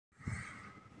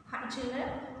children?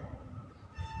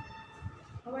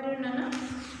 How are you, Nana?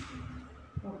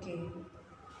 Okay.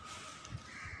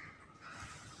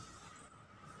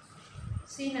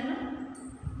 See, Nana,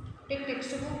 take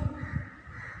textbook.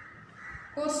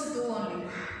 Course 2 only.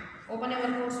 Open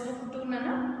your course book 2,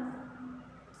 Nana.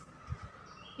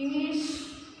 English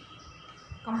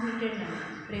completed, Nana.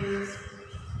 Previous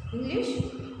English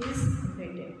is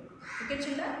completed. Okay,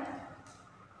 children?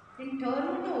 In term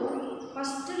 2,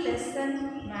 first lesson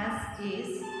maths is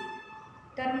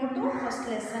term 2 first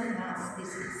lesson maths.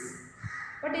 This is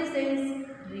what is this?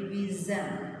 Revision.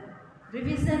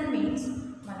 Revision means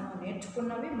మనము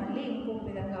నేర్చుకున్నవి మళ్ళీ ఇంకొక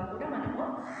విధంగా కూడా మనము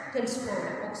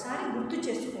తెలుసుకోవడం, ఒకసారి గుర్తు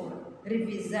చేసుకోవడం.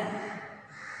 Revision.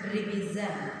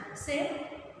 Revision. Say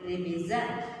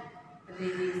revision.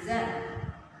 Revision.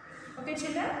 Okay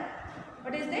children,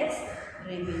 what is this?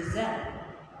 Revision.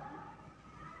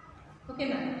 Okay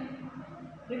now,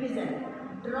 revision.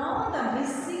 Draw the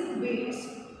missing bits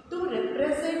to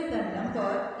represent the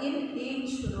number in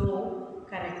each row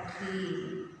correctly.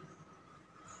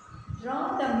 Draw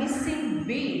the missing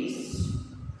bits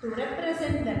to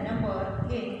represent the number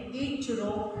in each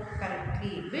row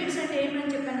correctly. Bits అంటే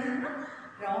ఏమని చెప్పాను కదా,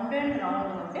 round and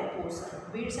round అంటే పూసలు.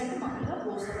 Beads అంటే మామూలుగా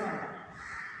పూసలు అంట.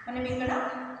 మనం ఇక్కడ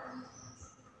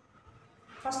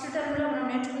ఫస్ట్ టర్మ్లో మనం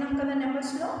నేర్చుకున్నాం కదా,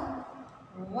 నెంబర్స్లో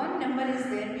 1 number is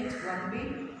there means 1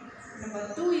 beat, number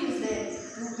 2 is there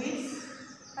 2 beats.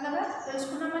 అలాగా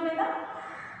తెలుసుకున్నామా లేదా?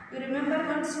 యూ రిమెంబర్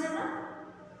వన్స్ నా?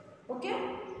 ఓకే,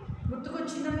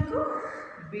 గుర్తుకొచ్చిందా మీకు?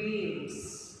 Beats.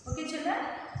 Okay children,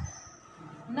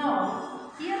 now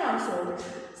here also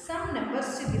some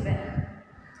numbers given.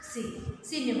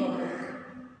 See in your book.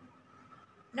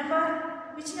 Number,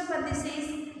 which number this is?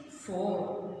 4,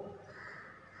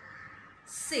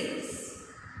 6,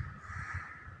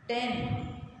 10,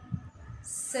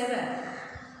 7,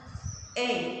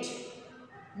 8,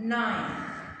 9,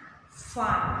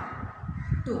 5,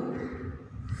 2,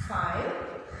 5,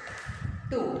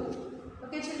 2.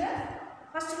 Okay children,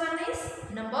 first one is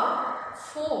number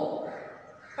 4.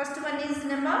 First one is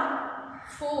number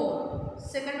 4.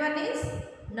 Second one is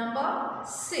number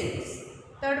 6.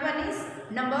 Third one is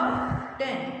number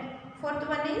 10. Fourth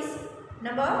one is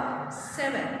number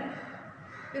 7.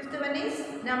 Fifth one is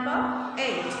number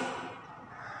 8.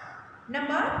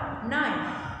 Number 9.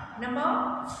 Number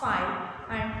 5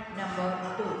 and number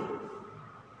 2.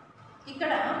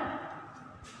 Ikkada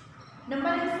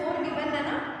number 4 given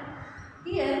nana.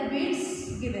 Here beads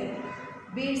given.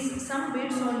 Beads, some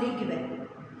beads only given.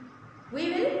 We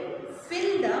will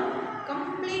fill the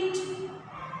complete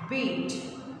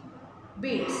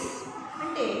beads.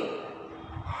 అంటే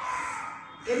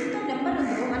ఎంత number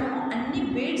ఉందో మనము అన్ని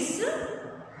beads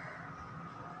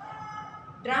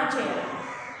draw చేయాలి.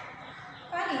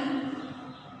 కానీ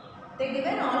they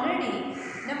given already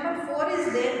number 4 is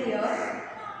there here,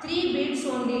 3 beads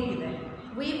only given.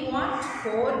 We want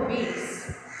 4 beads.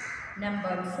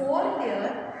 Number 4 here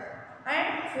and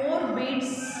 4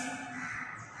 beads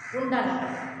ఉండాలి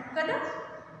కదా.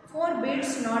 4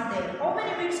 beads not there. How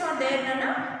many beads are there,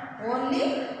 Nana? Only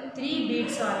 3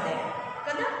 beads are there.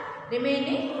 Kada?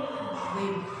 Remaining we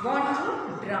want to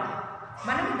draw.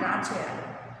 Manam draw cheyali.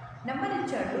 Number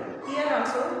ichadu. Here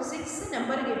also 6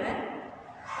 number given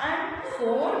and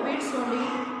 4 beads only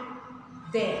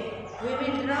there. We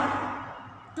will draw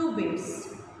 2 beads.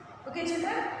 Okay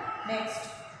children? Next.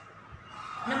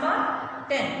 Number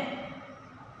 10.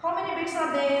 How many beads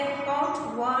are there? Count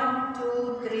 1, 2,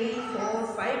 3, 4,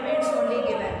 5 beads only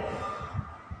given.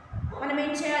 Manam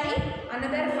em cheyali?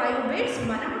 Another 5 beads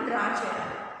manam draw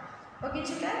cheyali. Okay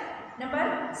children? Number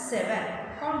 7.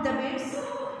 Count the beads.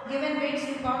 Given beads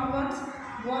you count once.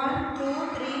 1, 2,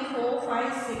 3, 4,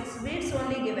 5, 6 beads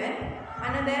only given.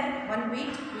 Another 1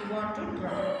 bead we want to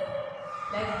draw.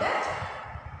 Like that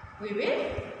we will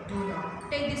do now.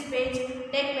 Take this page.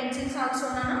 Take pencils also,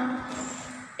 Nana.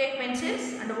 Take pencils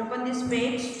and open this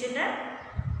page, children.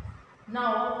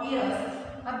 Now here,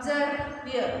 observe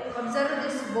here. Observe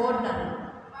this board now.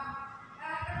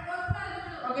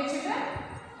 Okay, children.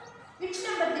 Which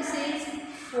number this is?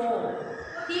 4.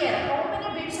 Here, how many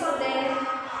bits are there?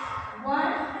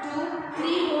 1, 2,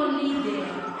 3 only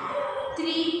there.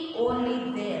 3 only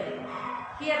there.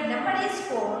 Here number is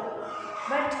 4,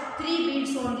 but 3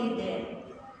 bits only there.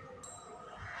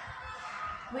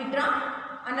 We draw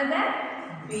another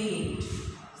bead.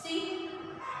 See,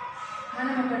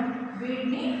 మనం ఒక bead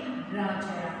ని draw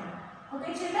చేయాలి.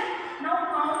 Okay children, now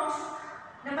count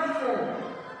number 4.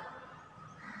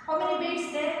 How many beads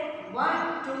there? 1,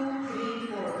 2, 3,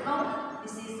 4. Now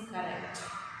this is correct.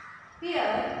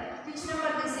 Here which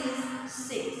number this is?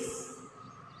 6.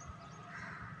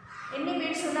 ఎన్ని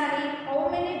beads ఉండాలి? How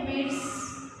many beads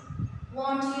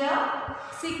want here?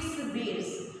 6 beads,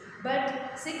 but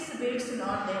 6 beads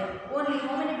not there. Only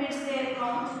how many beads there?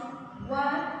 Count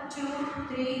 1 2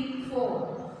 3 4.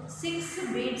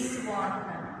 6 beads want.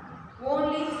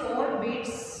 Only 4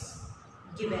 beads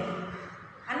given.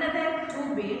 Another 2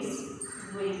 beads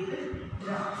we will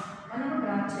draw. Manamu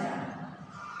draw cheyali.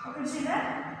 Okay children?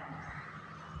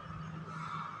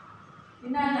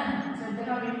 Vinnana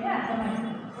shraddhaga vinte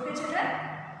arthamaindi. Okay children?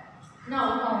 Now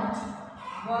count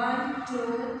 1 2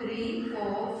 3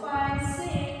 4 5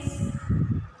 6.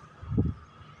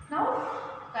 Now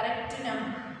correct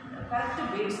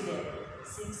beads there.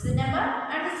 6 number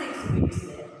and 6 beads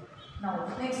there. Now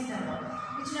next number.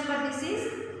 Which number this is?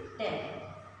 10.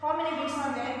 How many beads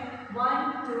are there?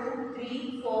 1 2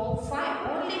 3 4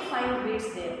 5. Only 5 beads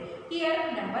there. Here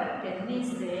number 10 is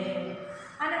there.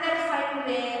 Another 5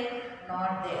 there.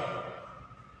 Not there.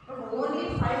 But only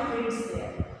 5 beads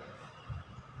there.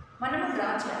 Manamu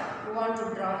draw cheyali. We want to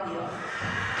draw here.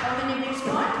 How many beads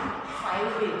want?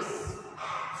 5 beads.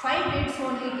 5 beads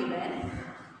only given.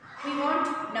 We want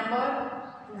number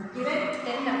given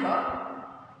 10 number.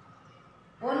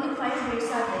 Only 5 beads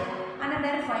are there.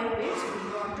 Another 5 beads we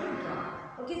want to draw.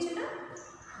 Okay children?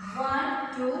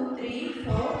 1 2 3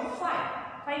 4 5.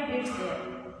 5 beads there.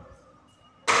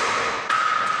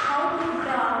 How to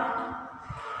draw?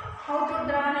 How to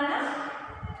draw nana?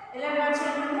 ఎలా draw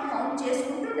చేయాలి? మనం count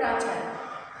చేసుకుంటూ draw చేయాలి.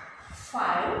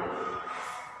 5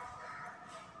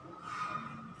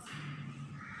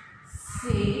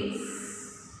 6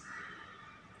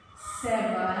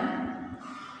 7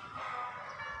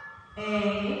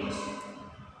 8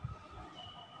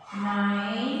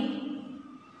 9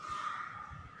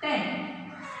 10.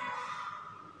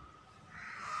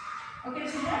 Okay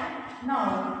children? Now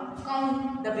count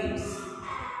the beads.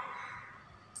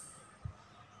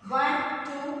 1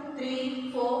 2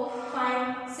 3 4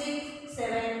 5 6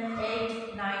 7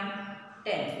 8 9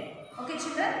 10. Okay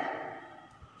children?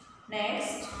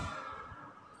 Next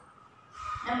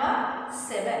number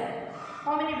 7.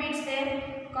 How many beads there?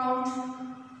 Count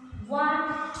 1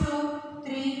 2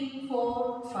 3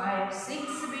 4 5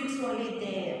 6 beads only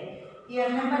there. Here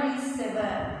number is 7.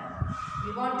 We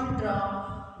want to draw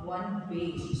 1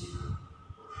 bead.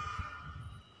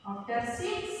 After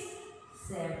 6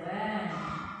 7.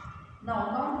 Now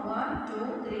count 1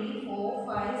 2 3 4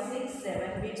 5 6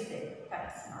 7 beads there.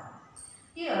 Correct. Now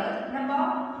here number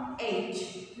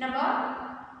 8. Number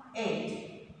 8.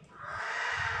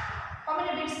 How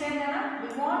many beads there, Nana? We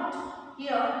want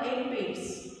here 8 beads,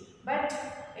 but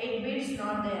 8 beads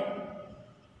not there.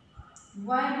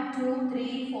 1 2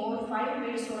 3 4 5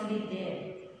 beads only there.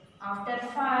 After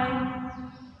 5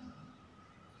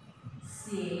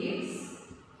 6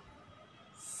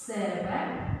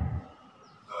 7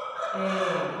 8.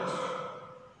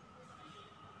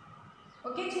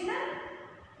 Okay children?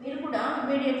 Meeru kuda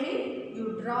immediately you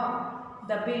draw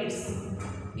the beads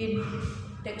in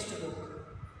textbook.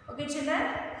 Okay children?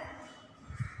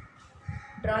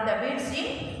 Draw the beads in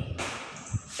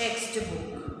textbook.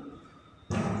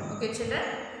 Okay children?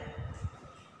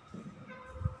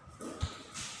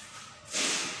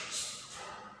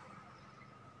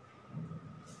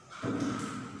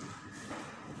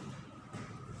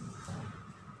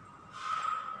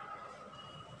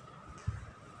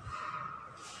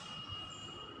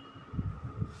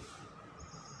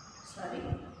 Sorry.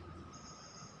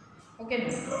 Okay.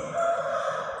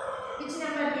 Which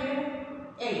number here?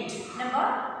 8. Number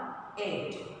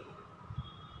 8.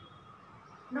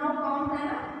 Now count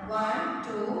 1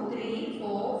 2 3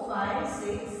 4 5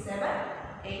 6 7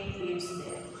 8 beads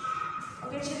there.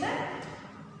 Okay children?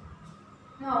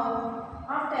 Now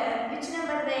after which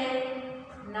number there?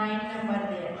 9 number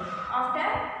there. After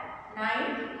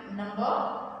 9 number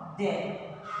there.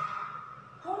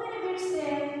 How many beads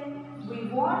there? We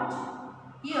want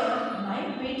here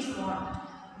 9 beads want.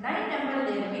 9 number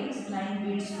there means 9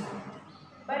 beads want.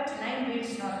 But 9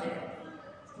 beads not there.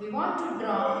 We want to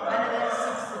draw another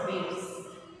 6 beads.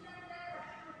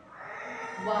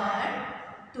 1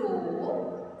 2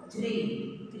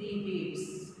 3. 3 beads.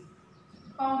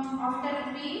 Count after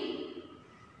 3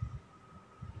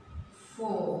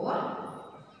 4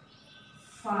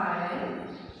 5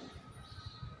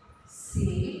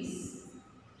 6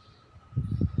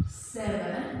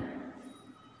 7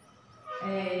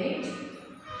 8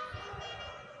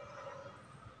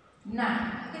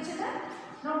 9. Okay children?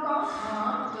 Now count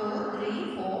 1 2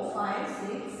 3 4 5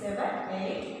 6 7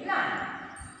 8 9.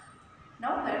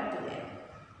 Now correct there.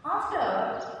 After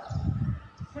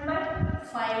remember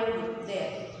 5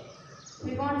 there.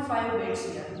 We want 5 beads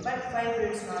here, but 5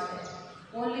 beads not there.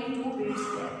 Only 2 beads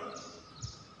there.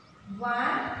 1,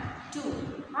 2.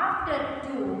 After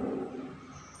 2,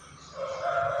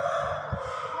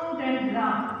 count and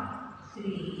draw.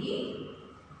 3,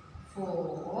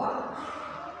 4,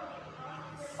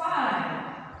 5.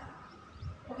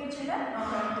 Okay, children, now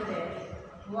come to there.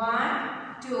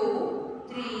 1, 2,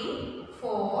 3,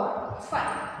 4,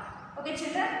 5. Okay,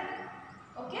 children.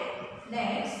 Okay.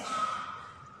 Next.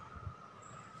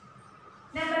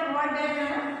 Number what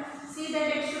there? See the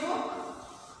textbook.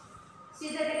 See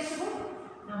the textbook.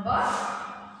 Number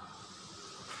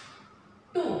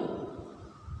 2.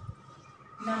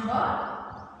 Number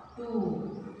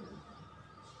 2.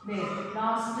 Wait,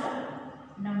 last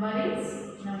number is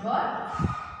number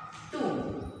 2.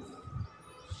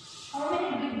 How many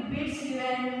big beats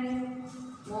given?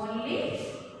 Only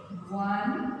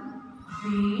one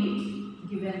beat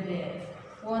given there.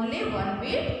 Only one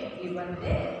beat given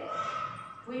there.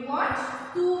 We want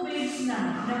 2 beats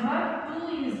now. Number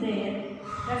 2 is there.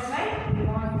 That's right. We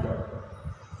want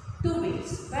 2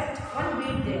 beats. But 1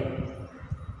 beat there.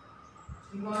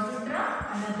 We want to draw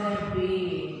another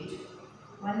beat.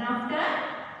 1 after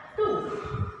 2.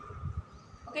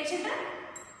 Okay, children?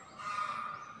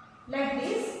 Like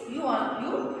this, you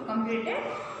completed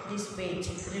this page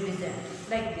revision.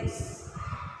 Like this.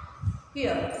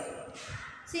 Here.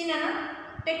 See, Nana?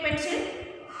 Take pencil.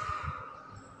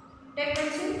 Take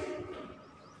pencil.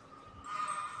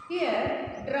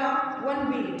 Here, draw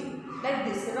 1 bead. Like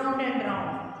this, round and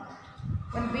round.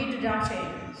 1 bead draw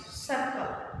chain.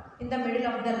 Circle in the middle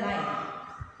of the line.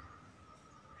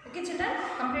 Okay, children?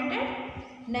 Completed?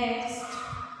 Next.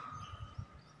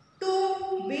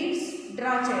 2 beads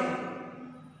draw chain.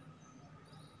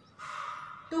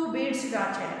 2 beads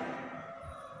draw chain.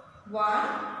 1,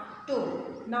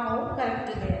 2. Now correct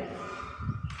there.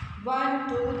 1,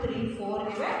 2, 3, 4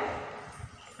 given.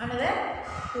 Another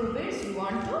 2 beads you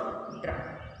want to draw.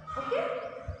 Okay?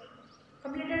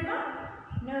 Completed now?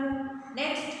 Now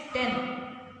next 10.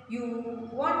 You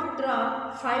want to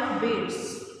draw 5 beads.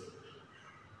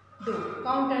 Do.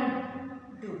 Count and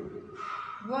do.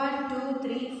 1, 2,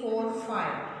 3, 4,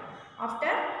 5.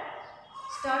 After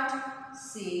start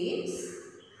 6,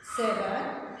 7,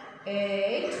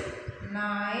 8,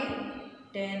 9,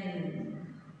 10.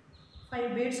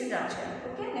 5 beads draw chain.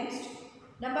 Okay, next.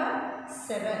 Number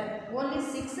 7. Only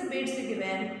 6 beads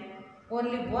given.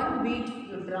 Only 1 bead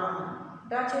you draw.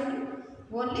 Draw chain.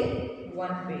 Only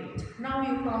 1 bead. Now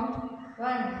you count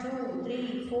 1, 2,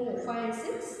 3, 4, 5,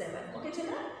 6, 7. Okay,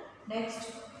 children?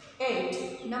 Next.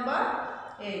 8. Number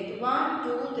 8. 1,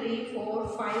 2, 3, 4,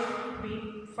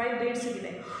 5 beads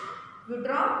given. You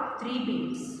draw 3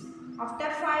 beads. After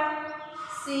 5,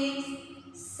 6,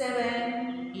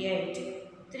 7, 8.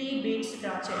 3 beads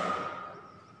draw chain.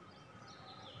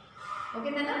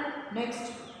 Okay, Nana?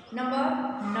 Next. Number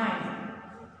 9.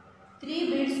 3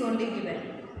 beads only given.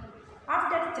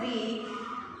 After 3,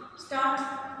 start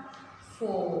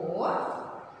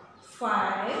 4,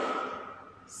 5,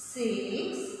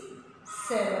 6,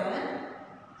 7,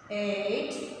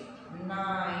 8,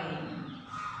 9.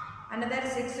 Another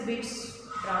 6 beads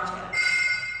draw chain.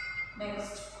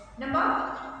 Next. Number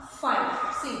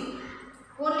 5. See.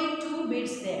 Only 2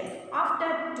 beads there.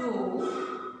 After 2,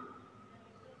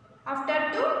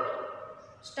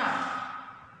 start.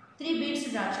 3 beads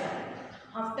draw chain.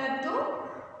 After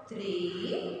 2,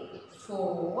 3,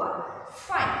 4,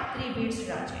 5. 3 beads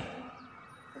draw chain.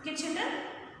 Okay, children?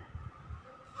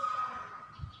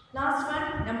 Last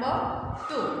one, number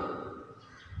 2.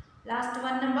 Last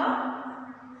one, number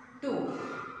 2.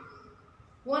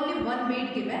 Only 1 bead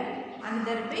given.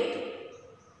 Another bead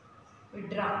we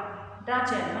draw. Draw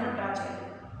chain, draw chain.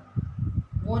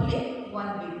 Only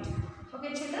 1 bead.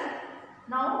 Okay, children?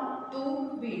 Now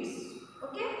 2 beads.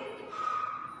 Okay?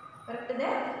 Correct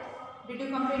there? Did you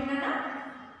complete, Nana?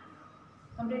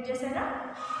 Complete chesara?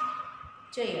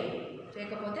 Cheyali.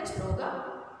 Cheyakapothe slowga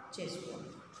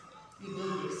chesukondi. You do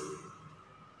this.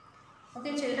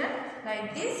 Okay, children?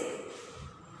 Like this.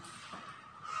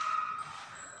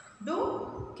 Do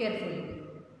carefully.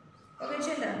 Okay,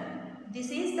 children? This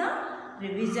is the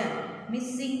revision.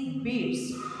 Missing beads.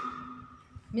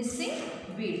 Missing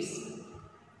beads.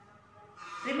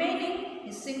 Remaining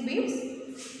missing beads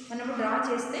మనము draw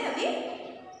చేస్తే అది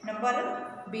number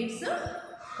beads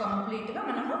కంప్లీట్గా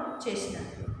మనము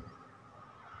చేసినట్టు.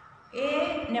 ఏ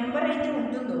number అయితే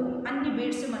ఉంటుందో అన్ని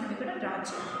beads మనం ఇక్కడ డ్రా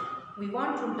చేయాలి. We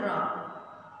want to draw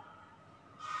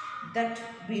that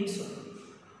beads.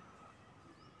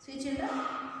 See, children?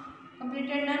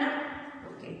 Completed, Nana?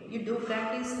 Okay. You do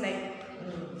practice like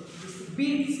this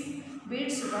beads.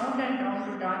 Beads round and round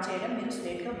draw చేయడం మీరు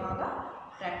స్ట్రైట్గా బాగా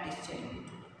ప్రాక్టీస్ చేయండి.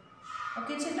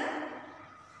 Okay, children?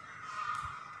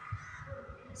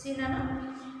 See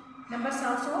Nana, numbers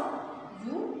also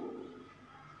you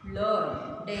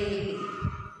learn daily.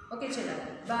 Okay children,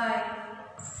 bye.